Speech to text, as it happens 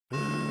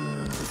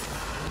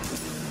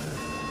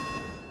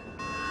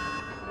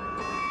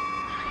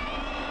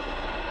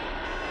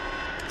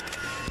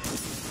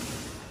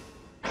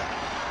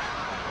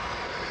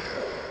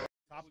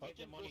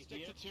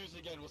twos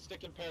again. We'll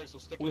stick in pairs.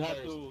 We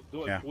have to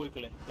do it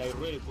quickly, like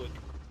really quick.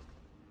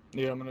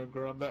 Yeah, I'm gonna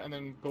grab that and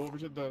then go over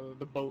to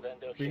the boat.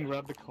 We can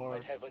grab the car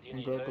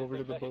and go over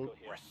to the boat.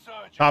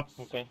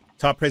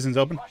 Top prison's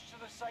open.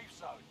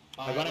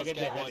 I'm gonna get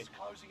the heli.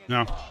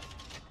 No.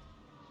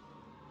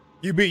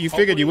 You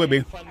figured you would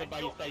be.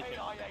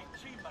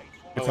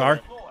 It's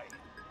hard. All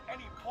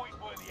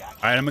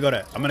right, I'm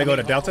gonna go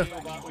to Delta.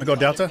 I'm gonna go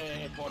Delta.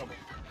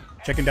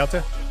 Checking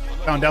Delta.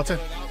 Found Delta.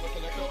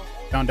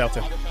 Found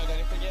Delta.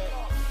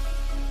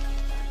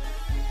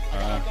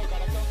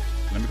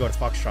 Let me go to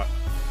Foxtrot.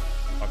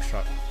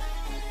 Foxtrot.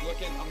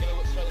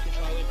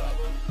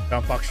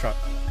 Down Foxtrot.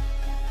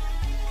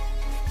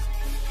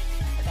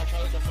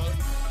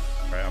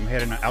 All right, I'm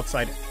heading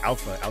outside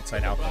Alpha.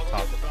 Outside Alpha.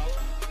 Top.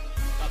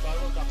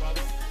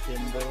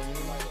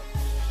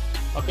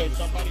 Okay,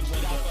 somebody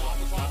went Alpha.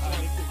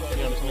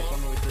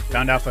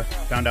 Found Alpha.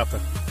 Found Alpha.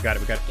 We got it.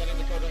 We got it. Get in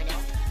the code right now.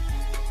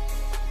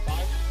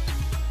 5,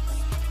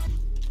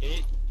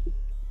 8,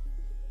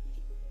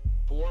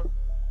 4,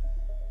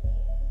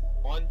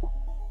 1,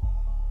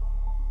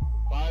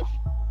 5.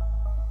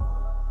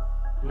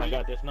 Oh my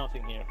God, there's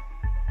nothing here.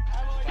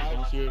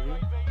 5,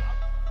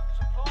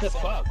 The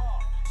fuck?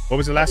 What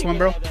was the last one,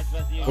 bro?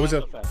 What was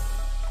it?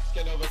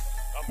 Get Nova.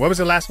 What was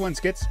the last one,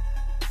 Skits?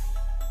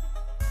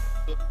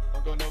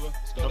 I'll go Nova.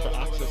 Let's go Got the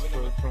access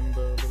code from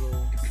the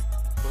little.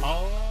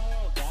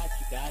 Oh, got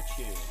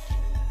you.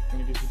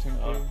 And it gives you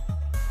 10K.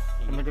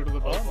 I'm gonna go to the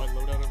boat. My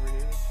loadout over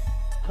here.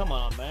 Come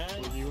on, man.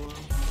 Where you are.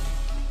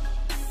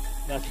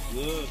 That's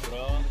good,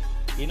 bro.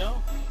 You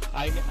know,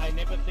 I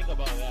never think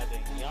about that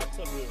thing. You're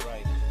absolutely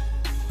right.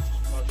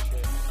 Oh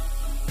shit.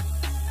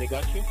 They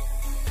got you?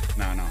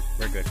 No,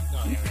 we're good.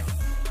 No.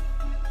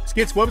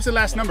 Skits, what was the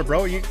last number,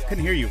 bro? You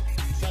couldn't hear you.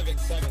 7.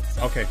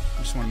 Okay,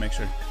 just want to make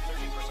sure.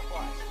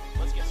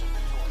 Let's get some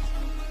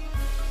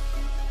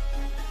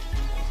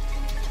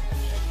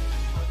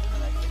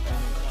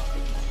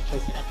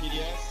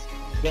PDS.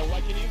 They're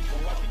watching you.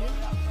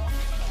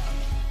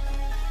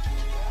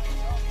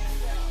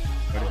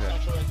 What is that?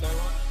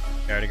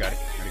 Yeah, I already got it.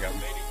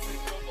 One.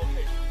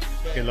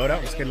 Okay, load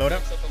out. Let's get load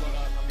out.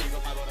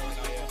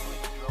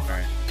 All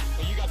right.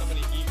 You got the money.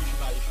 You should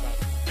buy.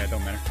 Yeah, it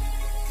don't matter.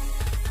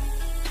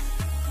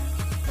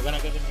 I'm gonna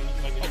get them.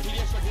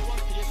 PDS right here.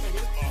 PDS right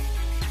here.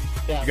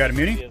 Yeah, You got a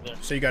muni?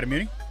 So you got a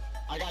muni?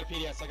 I got a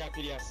PDS.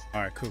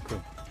 All right, cool.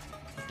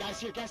 Guys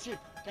here. Let's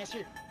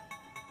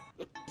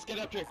get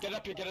up here. Get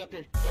up here. Get in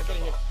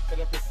here.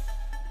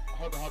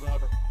 Harbor. All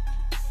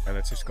right,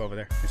 let's just go over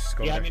there. Go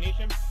over there.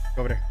 ammunition?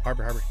 Go over there.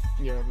 Harbor.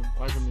 Yeah,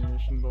 I have a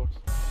munition box.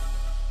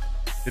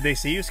 Did they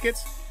see you,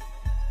 Skits?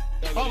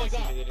 Oh my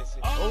God.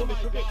 Oh my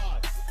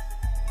God.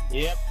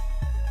 Yep.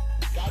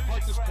 Guy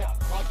parked his quad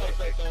bike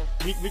right there.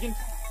 We can.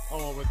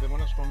 Oh, but the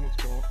one at Stronghold's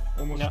gone.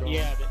 Almost gone.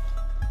 Yeah.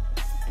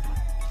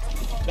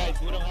 Guys,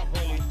 we don't have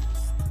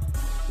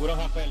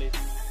helis.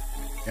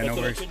 Yeah, no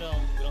worries. You know,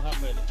 we don't have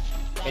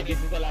helis. And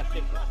this is the last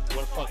tip.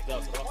 We're fucked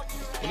up, bro.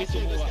 We need to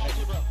move ahead.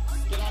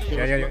 Get out of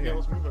here. Yeah.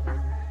 Let's move ahead.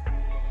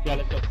 Yeah,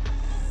 let's go. I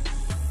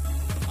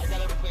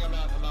got everything. I'm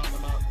out.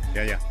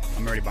 Yeah.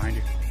 I'm already behind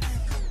you.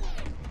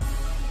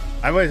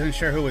 I wasn't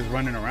sure who was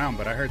running around,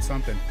 but I heard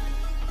something. Yeah,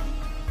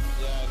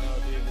 no,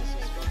 dude, this is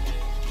fucking.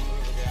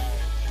 The guy.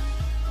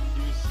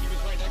 He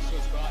was right next to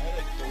us, bro. I had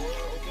a door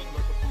open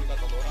right before we got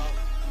the loadout.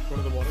 Go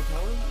to the water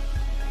tower.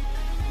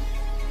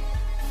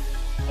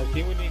 I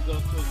think we need to go to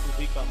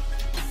Beacon.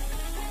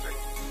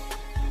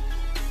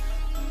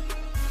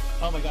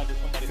 Oh my God, there's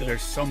somebody Dude, there.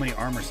 there's so many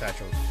armor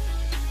satchels.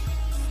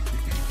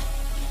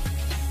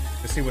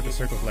 Let's see what the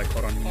circle's like.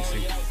 Hold on, let me see.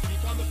 Yeah, he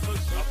found the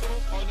first circle.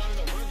 Oh, no,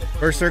 we're in the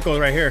First circle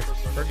right here.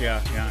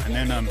 Yeah. And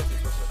then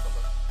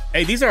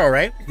hey, these are all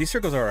right. These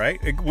circles are all right.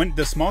 When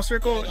the small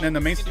circle and then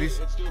the main.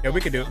 Yeah,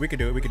 we could do it.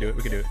 Yeah, we could do it.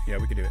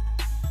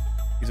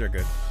 These are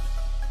good.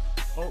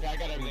 Oh, yeah, I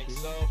got everything.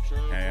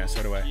 Yeah,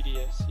 so do I.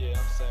 PDS. Yeah,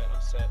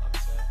 I'm set.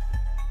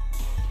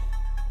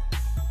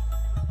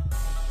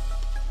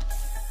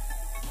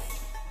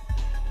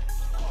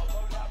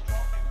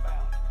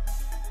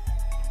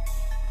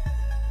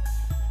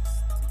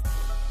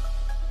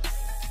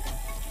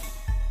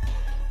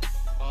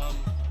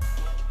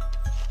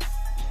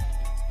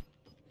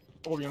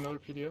 Oh, we got another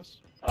PDS.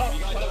 Oh,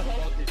 you guys have a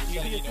bunker, just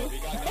letting you know. We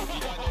got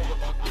Nova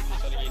bunker,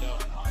 just letting you know.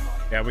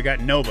 Yeah, we got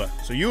Nova.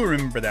 So you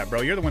remember that,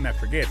 bro. You're the one that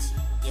forgets.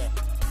 Yeah.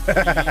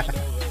 Nova.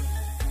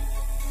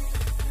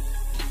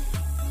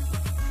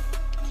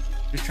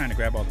 Just trying to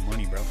grab all the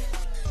money, bro.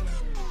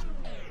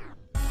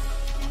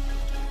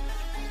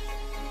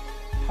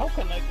 How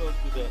can I go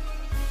to the...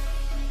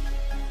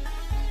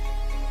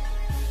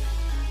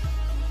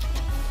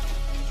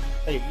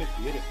 Hey, it looks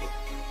beautiful.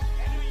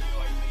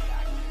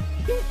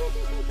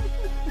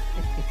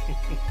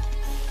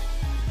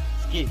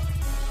 Ski.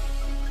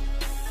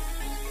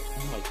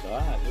 Oh my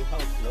God, look how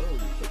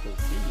close I can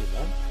see you,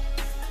 man.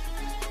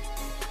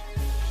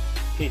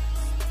 Ski.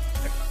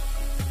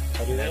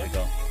 Are you there? There we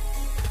go.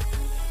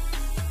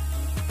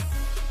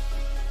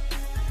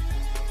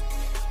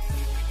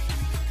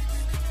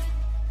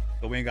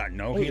 But we ain't got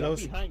no Hey, I'm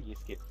helos. behind you,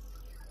 Skip.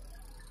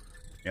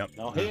 Yep.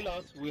 No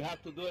halos. We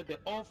have to do it the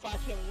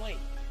old-fashioned way.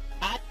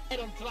 I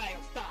don't try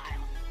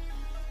style.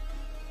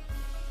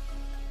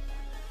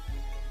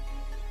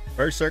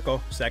 First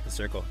circle, second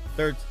circle,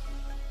 third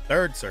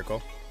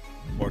circle,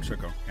 fourth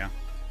circle. Yeah.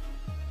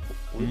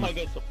 We might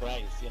get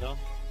surprised, you know.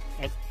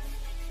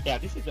 Yeah,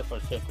 this is the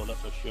first circle, that's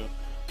for sure.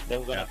 Then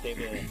we're gonna take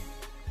the.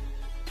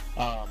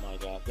 Oh my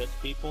God, there's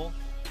people.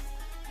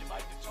 You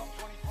made the top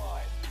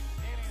 25.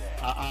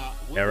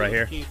 Nearly there. Yeah, right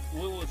here. We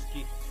will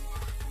skip.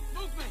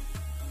 Movement.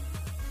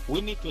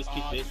 We need to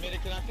skip this.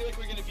 Dominican, I feel like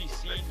we're gonna be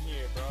seen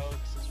here, bro,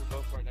 since we're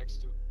both right next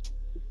to.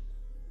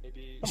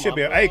 Maybe. You should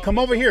be. Hey, come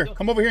over here.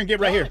 Come over here and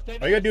get right here. All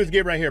you gotta do is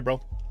get right here, bro.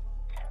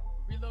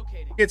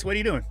 Relocating. Kids, what are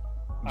you doing?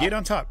 Get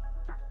on top.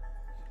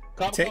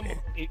 Come, Take- come.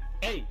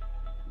 Hey,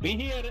 be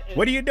here.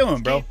 What are you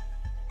doing, bro?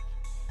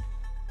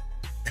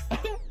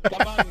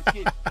 Come on,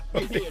 skip. Be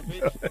here,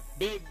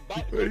 bitch.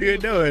 What are you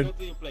doing? Go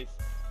to your place.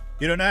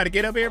 You don't know how to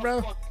get up here, bro?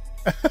 Oh,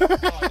 no,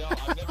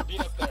 I've never been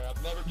up there.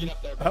 I've never been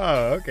up there, bro.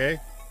 Oh, okay.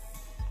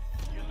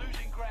 You're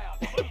losing ground.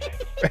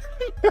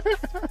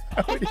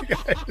 What do you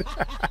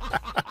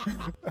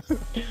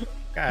guys?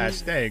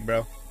 Gosh dang,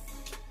 bro.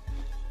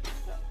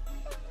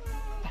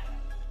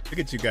 Look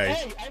at you guys.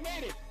 Hey, I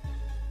made it.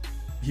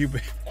 You.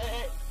 Hey,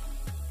 hey.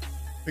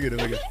 Look at it.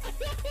 Look at it.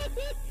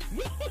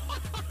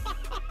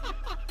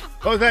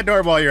 Close that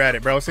door while you're at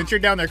it, bro. Since you're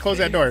down there, close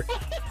that door.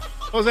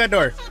 Close that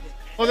door.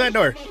 Close that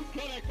door.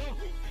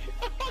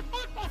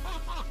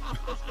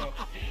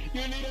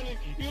 You literally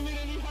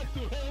have to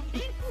help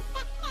me.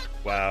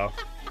 Wow.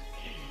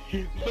 Bro,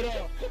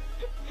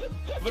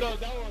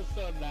 that was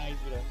so nice,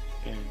 bro.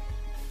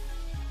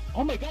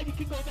 Oh my God, you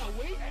can go that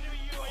way?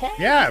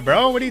 Yeah,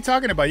 bro. What are you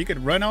talking about? You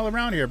could run all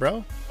around here,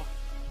 bro.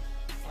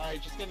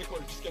 Alright, just get in the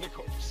corner. Just get in the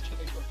corner. Just get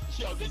in the corner.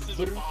 Yo, this is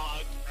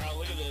fog, bro.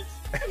 Look at this.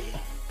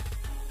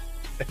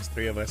 There's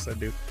three of us, I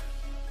do.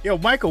 Yo,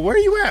 Michael, where are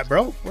you at,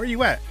 bro? Where are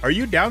you at? Are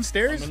you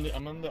downstairs?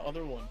 I'm on the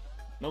other one.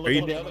 No, Are look, you-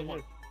 I'm on the other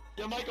one.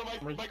 Yo, Michael,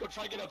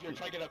 try get up here.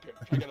 Try get up here.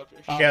 Try get up here.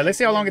 Yeah, let's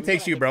see how long it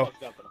takes you, bro.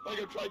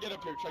 Michael, try get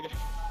up here. Try get.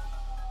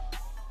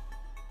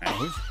 Man,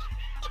 who's-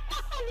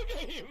 Look at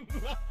him.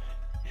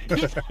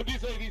 This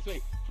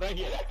way. Right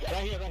here.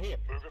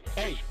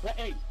 Hey,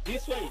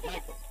 this way,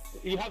 Michael.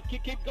 You have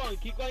keep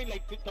going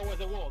like towards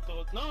the wall.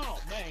 So, no,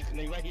 man,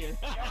 like right here.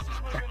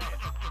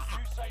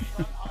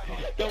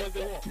 Towards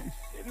the wall.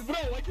 Bro,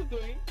 what you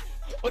doing?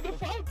 What the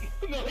fuck?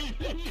 No, he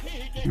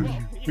gave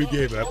up. We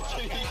gave up.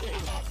 Fuck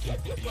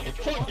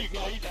you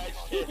guys.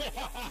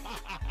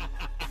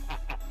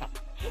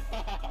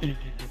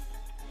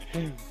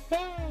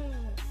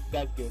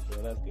 That's good,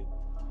 bro. That's good.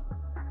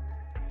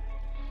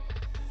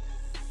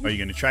 Are you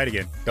gonna try it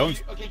again?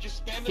 Don't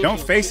Just spam don't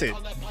face it.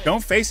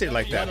 Don't face it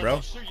like that, bro.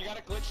 You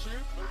gotta glitch through.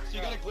 So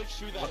you gotta glitch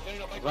through that. No,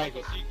 Michael, Right.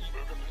 Michael, so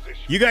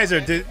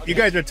You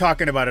guys are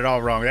talking about it all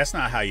wrong. That's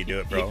not how you do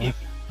it, bro. You're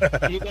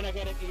gonna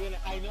get it.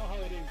 I know how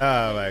it is.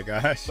 Oh my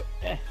gosh.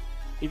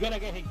 You're gonna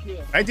get him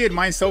killed. I did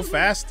mine so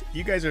fast.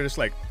 You guys are just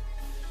like,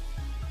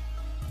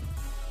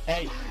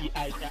 Hey,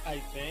 I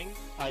think,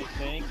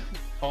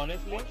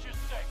 honestly, Watch your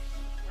six.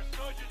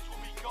 Resurgence will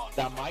be gone.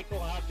 that Michael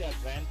has the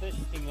advantage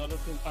in order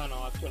to. Oh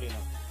no, actually no.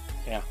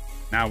 Yeah.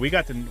 now we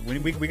got it.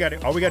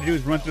 All we got to do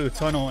is run through the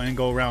tunnel and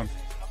go around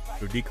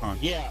through decon.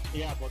 Yeah,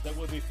 but there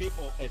will be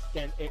people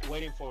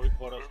waiting for us.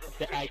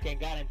 I can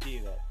guarantee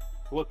you that.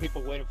 There will be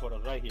people waiting for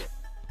us right here.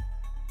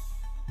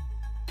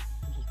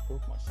 I just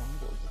broke my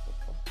soundboard. What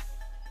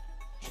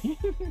the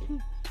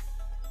fuck?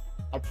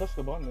 I pressed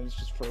the button and it's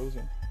just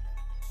frozen.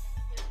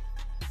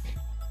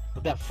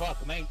 What the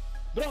fuck, man?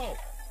 Bro!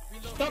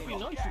 Stop being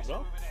noisy, Gas bro.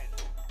 moving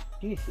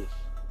in. Jesus.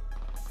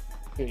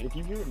 Okay, if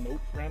you hear a note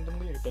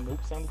randomly, the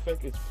note sound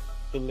effect is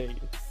delayed.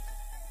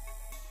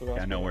 So that's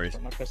Yeah, no why worries. I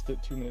pressed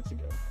it 2 minutes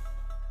ago.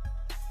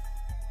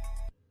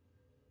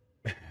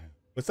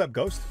 What's up,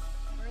 Ghost?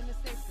 We're in the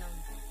safe zone.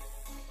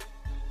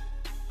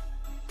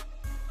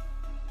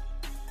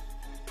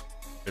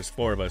 There's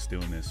 4 of us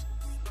doing this.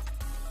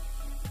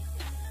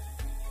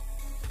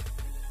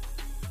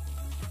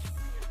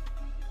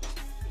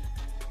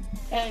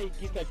 Hey,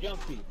 get that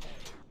jumpy.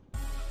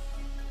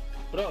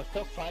 Bro,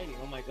 stop fighting.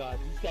 Oh my god.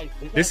 These guys.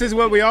 This is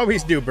what we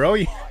always do, bro.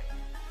 I'm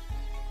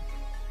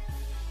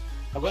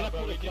gonna bro,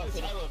 put we a get clock this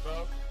in. silo,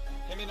 bro.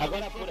 Him and I I'm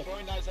gonna throw put a-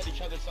 throwing knives at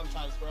each other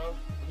sometimes, bro.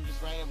 We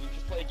just randomly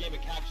just play a game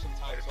of catch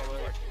sometimes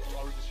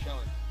while we're just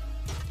chilling.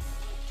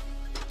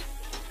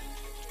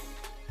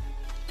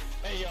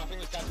 Hey, yo, I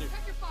think this guy's here.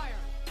 Check your fire.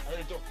 I heard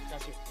a door.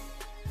 Guy's here.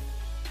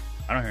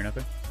 I don't hear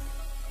nothing.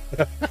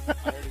 I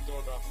heard a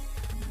door, bro.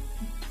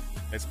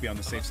 Let's be on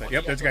the safe side.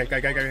 Yep, there's a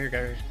guy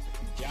here.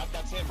 Yeah,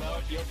 that's him, bro.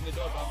 He opened the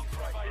door, bro.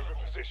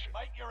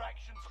 Make your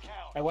actions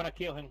count. I wanna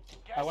kill him.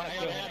 I wanna Hang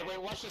kill on, him. hang on.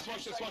 Wait, watch this.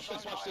 Watch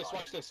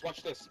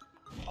this.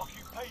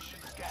 Occupation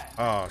scan.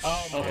 Oh,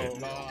 Oh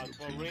shit. my god,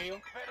 for real?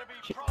 Better be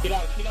Chill pro.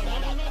 out. No, don't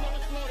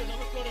explode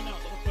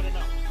it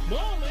now. No,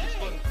 man.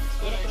 Explode.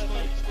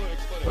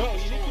 Bro, you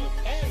need to.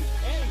 Hey,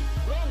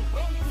 bro,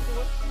 you need to.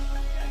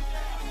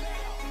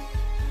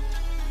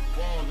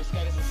 Whoa, this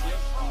guy doesn't see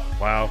us.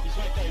 Wow. He's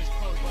right there. He's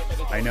prone right by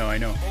the door. I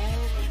know.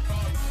 Holy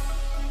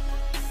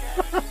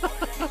fuck.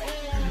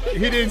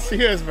 He didn't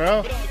see us,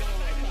 bro.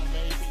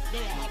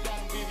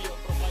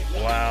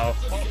 Wow.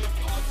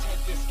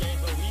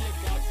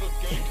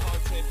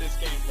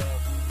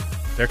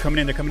 They're coming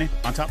in. They're coming in.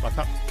 On top. On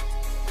top.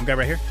 One guy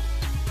right here.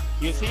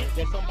 You see,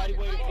 there's somebody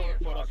waiting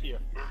for us here.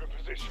 Move in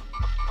position.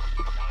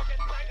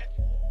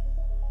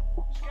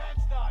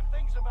 Scan's done.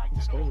 Things are back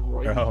This to guy's normal.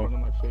 right in Bro. front of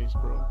my face,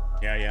 bro.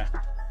 Yeah, yeah.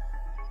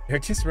 They're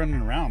just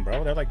running around,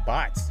 bro. They're like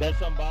bots. There's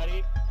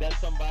somebody. That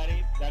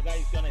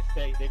guy's gonna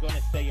stay. They're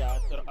gonna stay out.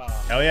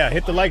 Oh yeah,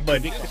 hit the like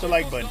button. Hit the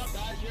like button. It's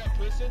not bad here at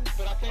prison,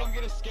 but I think I'm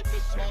gonna skip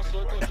this small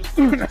circle and just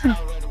go to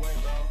town right away,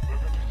 bro.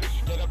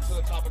 Get up to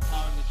the top of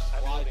town and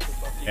just slide to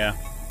fucking Yeah,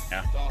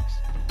 yeah. docks.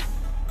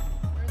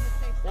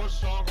 Or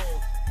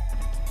stronghold.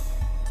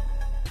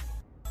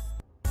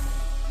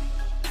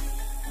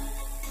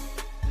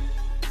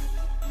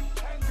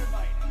 Ten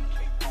remaining.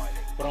 Keep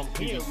fighting. From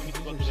here, we need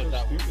to go to This the is so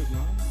tower. stupid,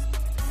 man.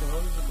 What the hell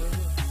is it, bro?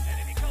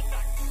 Enemy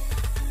contact.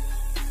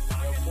 You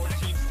know,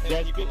 14's 10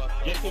 Just people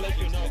left. to let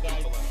you know,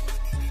 guys.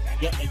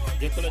 Yeah,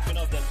 just to let you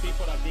know, there's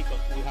people at Beacon.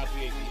 We have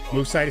VAP.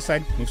 Move side to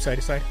side. Move side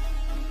to side.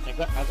 I'm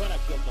gonna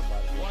kill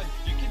somebody. One,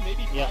 you can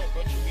maybe buy Yeah. a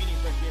bunch of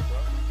meetings right here, bro.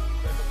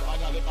 Oh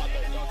no, they're about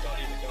there. Don't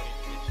even. They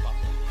just stop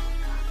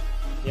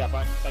there. Yeah,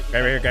 but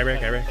Guy right here. Guy right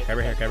here. Guy right here. Guy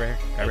right here. Guy right here.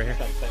 Guy right here.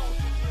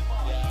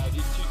 Yeah,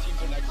 these two teams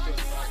are next to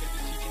us, bro. I think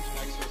these two teams are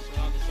next to us. We're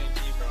not on the same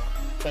team, bro.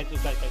 Side to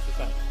side, side to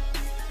side.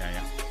 Yeah,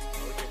 yeah.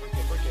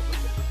 We're good.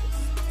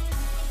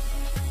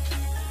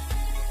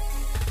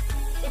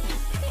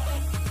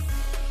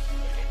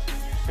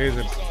 There's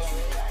a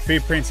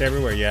fingerprints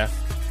everywhere. Yeah.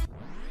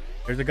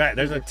 There's a guy.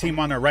 There's a team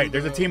on our right.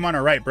 There's a team on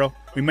our right, bro.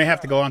 We may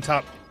have to go on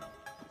top.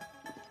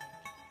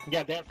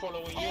 Yeah, they're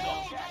following you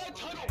now.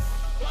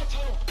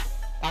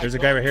 There's a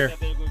guy right here.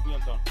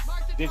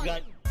 This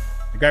guy.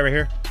 The guy right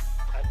here.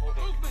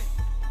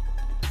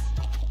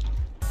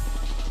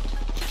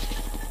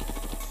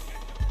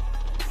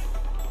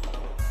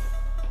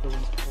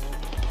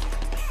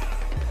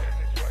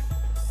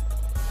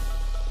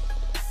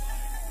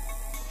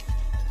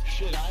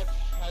 Shit, I've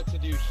had to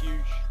do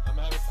huge. I'm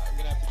gonna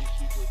have to do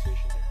huge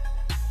rotation here.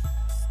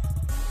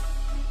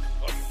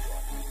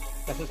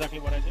 That's exactly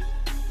what I did. You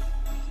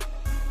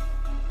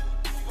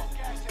got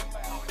gas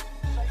inbound.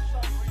 Safe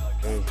zone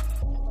relocated.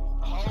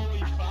 Holy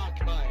fuck,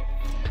 mate.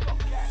 You got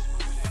gas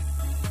moving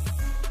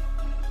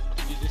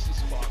in. Dude, this is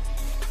fucked.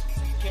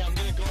 Okay, I'm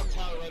gonna go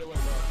uptown right away,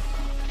 bro.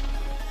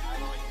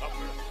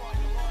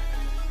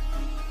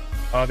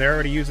 Oh, they're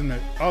already using the.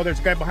 Oh, there's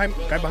a guy behind.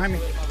 Guy behind me.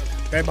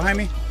 Guy behind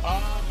me.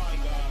 Oh my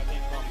god, they're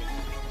coming.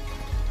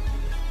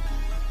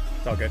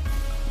 It's all good.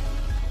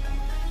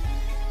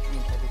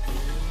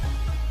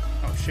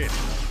 Oh shit.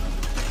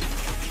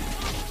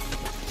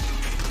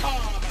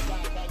 Oh my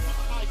god, that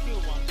one. I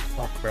killed one.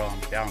 Fuck, bro. I'm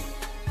down.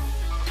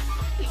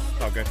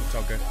 It's all good. It's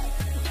all good.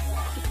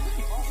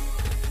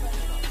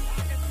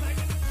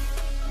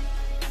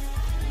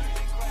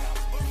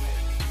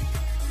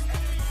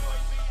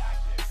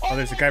 Oh,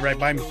 there's a guy right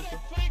by me.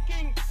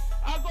 Freaking,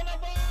 I'm gonna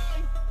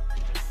die.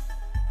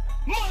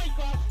 My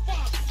god,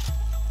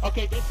 fuck.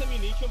 Okay, there's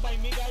ammunition by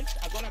me, guys.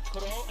 I'm gonna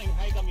crawl and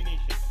hide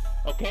ammunition.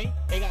 Okay?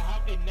 And I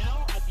have it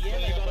now at the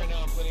end.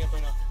 I'm putting up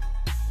right now.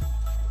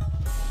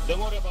 Don't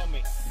worry about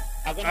me.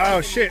 I'm gonna Oh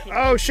hide shit.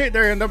 ammunition. Oh shit.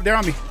 They're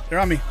on me. They're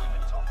on me.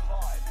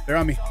 They're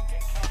on me.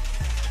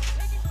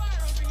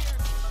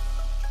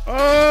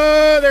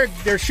 Oh,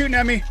 they're shooting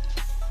at me.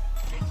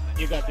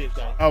 You got this,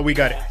 guys. Oh, we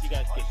got it. You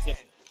guys get this.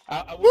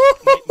 I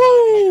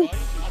Woo-hoo-hoo!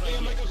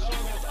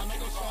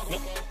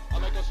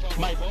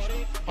 my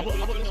body,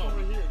 no.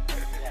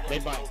 They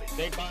buy.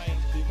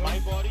 My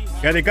body.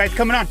 Yeah, the guy's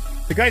coming on.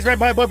 The guy's right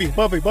by above you.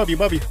 Above you. Above you.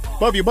 Above you.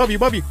 Above you. Above you.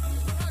 Above you.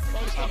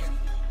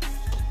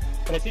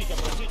 Precision.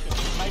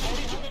 My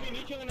body is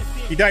ammunition and a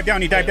steam. He dived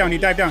down. He dived down. He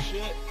dived down.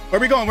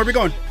 Where we going? Where we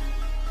going?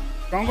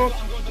 Stronghold?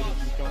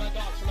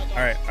 All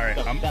right. All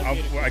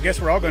right. I guess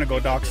we're all gonna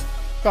go docks.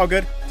 It's all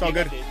good. It's all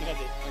good.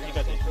 You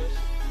got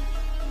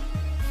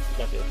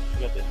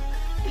this.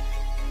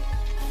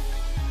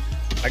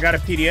 I got a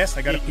PDS.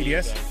 I got a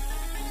PDS.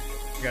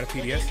 I got a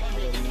PDS.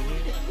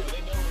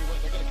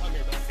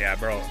 Yeah,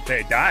 bro.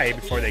 They die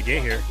before they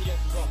get here.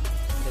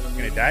 They're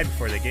gonna die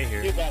before they get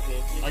You here. got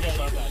this. I can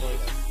start that place.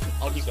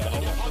 I'll just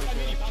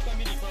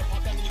start.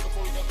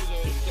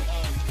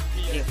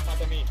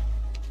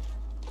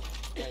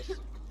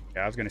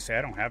 Yeah, I was gonna say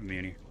I don't have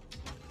many.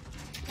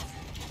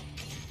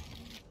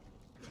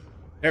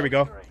 There we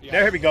go.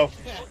 There we go.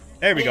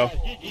 There we go.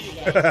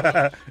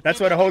 That's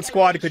what a whole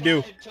squad could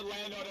do. To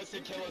land on us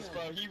and kill us,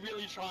 bro. He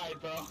really tried,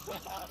 bro.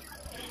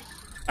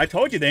 I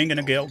told you they ain't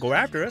gonna go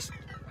after us.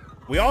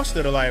 We all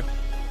stood alive.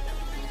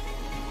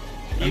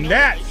 And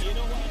that.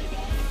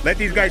 Let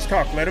these guys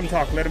talk. Let them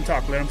talk. Let them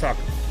talk. Let them talk.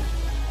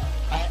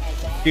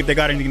 See if they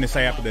got anything to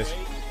say after this.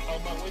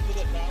 On my way to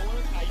the tower,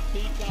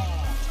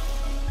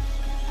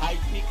 I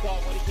pick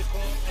what is it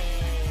called?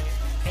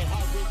 A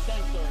heartbeat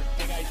sensor,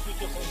 and I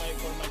switch it for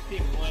my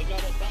team. When I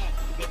got it back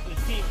to get the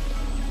team,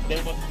 then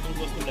it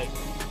was too late.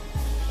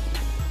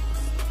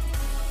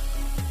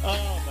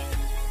 Oh man,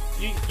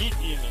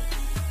 GG man.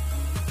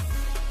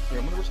 Yeah,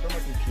 I'm gonna restore my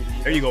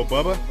computer. There you go,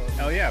 Bubba.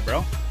 Hell yeah, bro.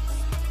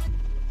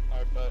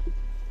 Alright, bet.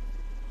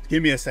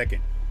 Give me a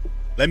second.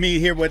 Let me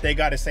hear what they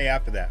got to say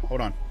after that.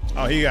 Hold on.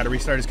 Oh, he got to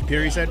restart his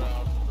computer, he said? Bro,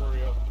 for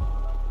real.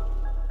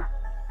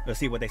 Let's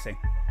see what they say.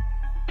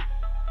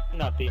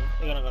 Nothing.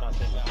 They're not gonna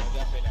say No, that.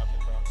 definitely nothing,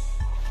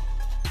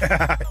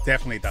 bro.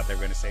 Definitely thought they were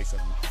going to say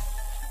something.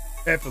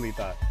 Definitely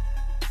thought.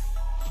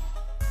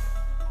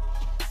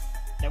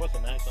 That was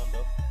a nice one,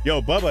 though.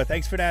 Yo, Bubba,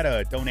 thanks for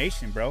that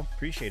donation, bro.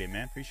 Appreciate it,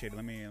 man. Appreciate it.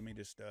 Let me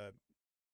just